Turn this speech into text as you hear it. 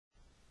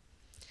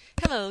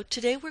Hello,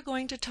 today we're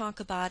going to talk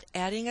about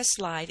adding a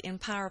slide in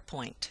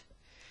PowerPoint.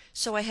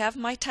 So I have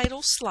my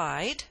title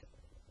slide,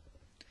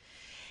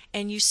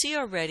 and you see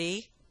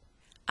already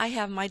I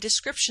have my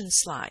description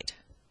slide.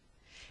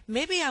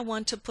 Maybe I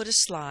want to put a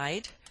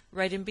slide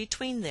right in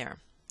between there.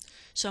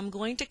 So I'm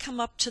going to come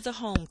up to the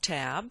Home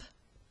tab,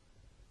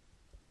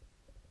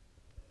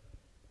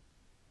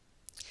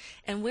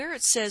 and where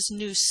it says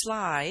New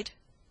Slide,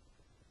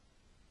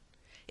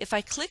 if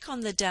I click on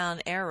the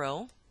down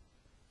arrow,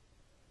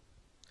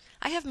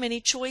 I have many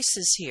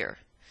choices here.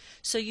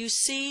 So you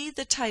see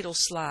the title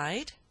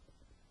slide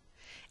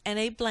and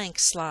a blank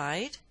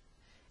slide,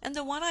 and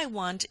the one I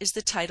want is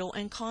the title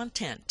and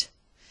content.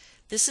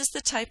 This is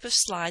the type of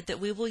slide that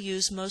we will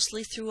use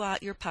mostly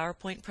throughout your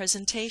PowerPoint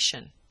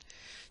presentation.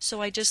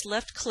 So I just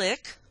left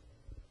click,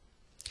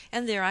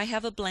 and there I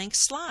have a blank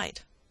slide.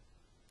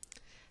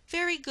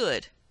 Very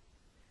good.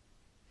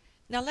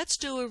 Now let's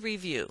do a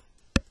review.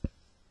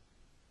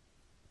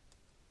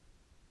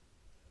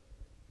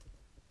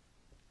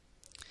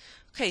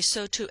 Okay,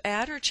 so to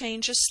add or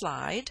change a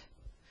slide,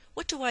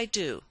 what do I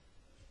do?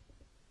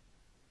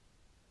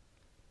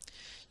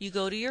 You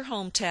go to your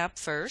Home tab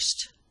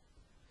first,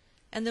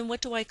 and then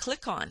what do I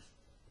click on?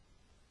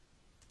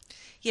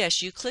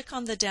 Yes, you click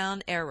on the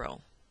down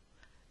arrow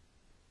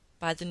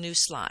by the new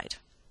slide.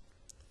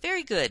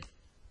 Very good.